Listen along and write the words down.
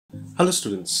Hello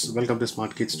students, welcome to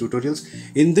SmartKidz tutorials.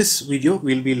 In this video,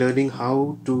 we'll be learning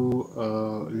how to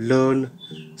learn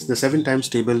the 7 times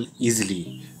table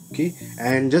easily. Okay,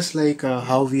 and just like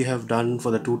how we have done for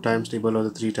the 2 times table or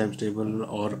the 3 times table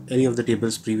or any of the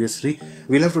tables previously,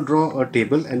 we'll have to draw a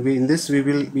table, and in this we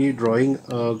will be drawing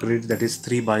a grid that is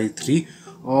 3 by 3,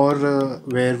 or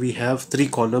where we have 3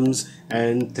 columns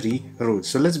and 3 rows.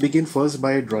 So let's begin first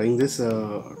by drawing this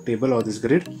table or this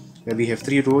grid where we have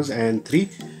 3 rows and 3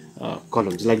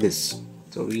 columns like this.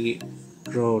 So we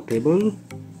draw a table,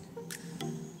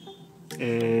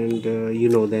 and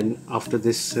then after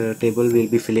this table we'll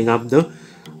be filling up the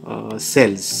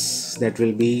cells that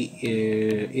will be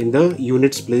in the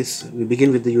units place. We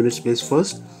begin with the units place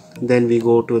first, then we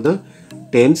go to the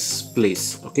tens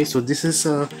place. Okay, so this is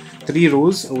 3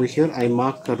 rows over here. I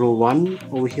mark row 1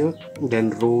 over here,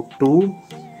 then row 2,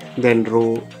 then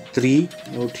row 3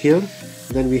 out here,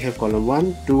 then we have column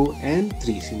 1, 2 and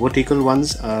 3. See, vertical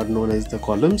ones are known as the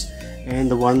columns, and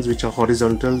the ones which are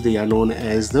horizontal, they are known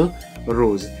as the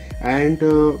rows. And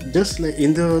just like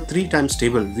in the 3 times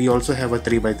table, we also have a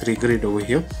 3 by 3 grid over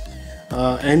here.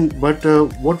 But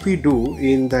what we do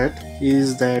in that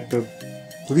is that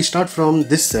we start from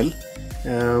this cell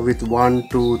with 1,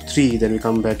 2, 3, then we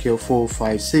come back here 4,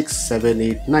 5, 6, 7,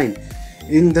 8, 9.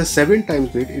 In the 7 times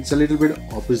grid, it's a little bit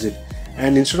opposite,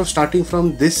 and instead of starting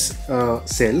from this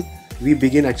cell, we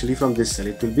begin actually from this cell.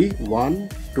 It will be 1,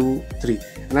 2, 3,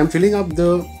 and I'm filling up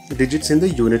the digits in the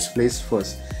units place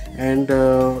first, and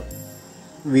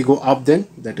we go up, then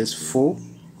that is 4,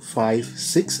 5,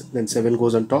 6, then 7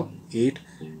 goes on top, 8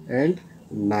 and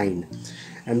 9,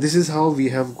 and this is how we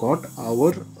have got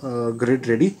our grid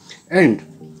ready. And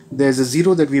there's a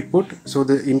 0 that we put, so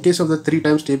in case of the 3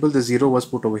 times table, the 0 was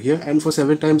put over here, and for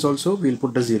 7 times also we'll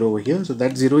put the 0 over here, so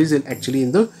that 0 is actually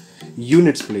in the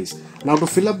units place. Now to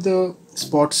fill up the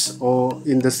spots or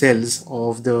in the cells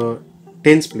of the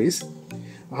tens place,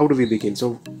 how do we begin?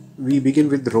 So we begin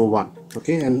with row 1,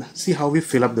 okay, and see how we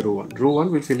fill up the row 1. Row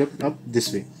 1 will fill it up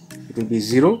this way. It will be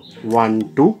 0,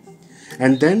 1, 2,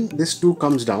 and then this 2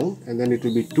 comes down, and then it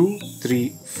will be 2,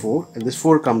 3, 4, and this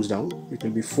 4 comes down. It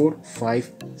will be 4,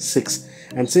 5, 6,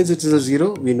 and since it is a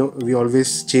 0, we know we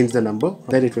always change the number,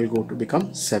 then it will go to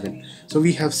become 7. So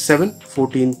we have 7,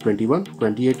 14, 21,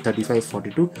 28, 35,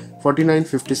 42, 49,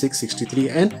 56, 63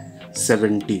 and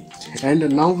 70.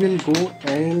 And now we'll go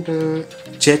and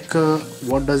check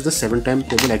what does the 7 time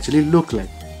table actually look like.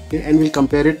 Okay, and we'll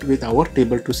compare it with our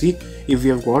table to see if we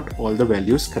have got all the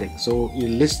values correct. So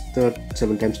we'll list the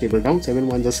 7 times table down. 7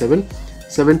 ones are 7,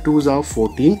 7 twos are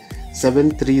 14,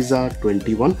 7 threes are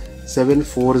 21, 7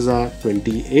 fours are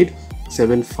 28,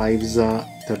 7 fives are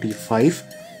 35,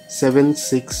 7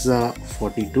 sixes are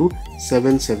 42,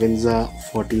 7 sevens are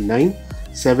 49,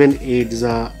 7 eights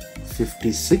are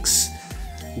 56,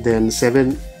 then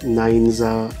 7 nines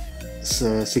are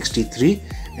 63,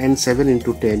 and 7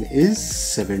 into 10 is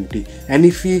 70. And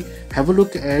if we have a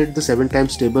look at the 7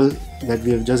 times table that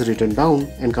we have just written down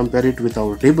and compare it with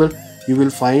our table, you will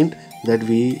find that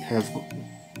we have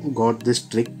got this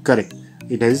trick correct.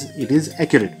 It is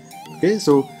accurate. Okay,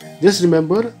 so just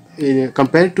remember,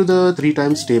 compared to the 3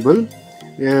 times table,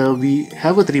 we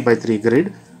have a 3 by 3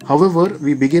 grid. However,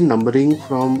 we begin numbering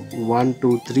from 1,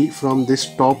 2, 3 from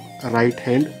this top right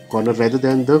hand corner rather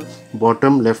than the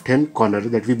bottom left hand corner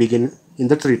that we begin in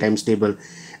the 3 times table.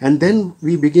 And then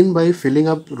we begin by filling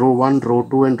up row 1, row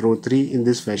 2 and row 3 in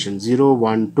this fashion: 0,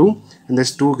 1, 2, and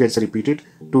this 2 gets repeated,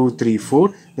 2, 3,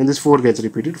 4, then this 4 gets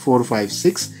repeated, 4, 5,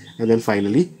 6, and then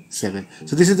finally 7.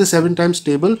 So this is the 7 times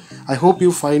table. I hope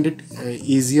you find it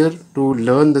easier to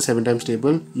learn the 7 times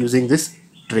table using this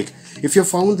trick. If you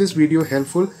found this video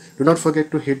helpful, do not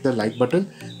forget to hit the like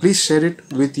button. Please share it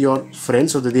with your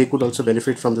friends so that they could also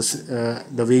benefit from this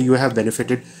the way you have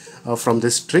benefited from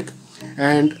this trick.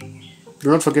 And do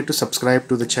not forget to subscribe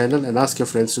to the channel and ask your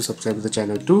friends to subscribe to the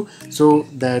channel too, so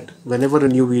that whenever a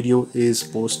new video is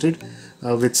posted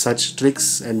with such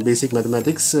tricks and basic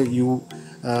mathematics, you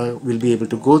will be able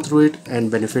to go through it and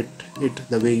benefit it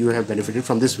the way you have benefited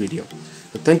from this video.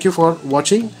 So thank you for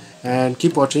watching, and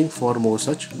keep watching for more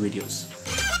such videos.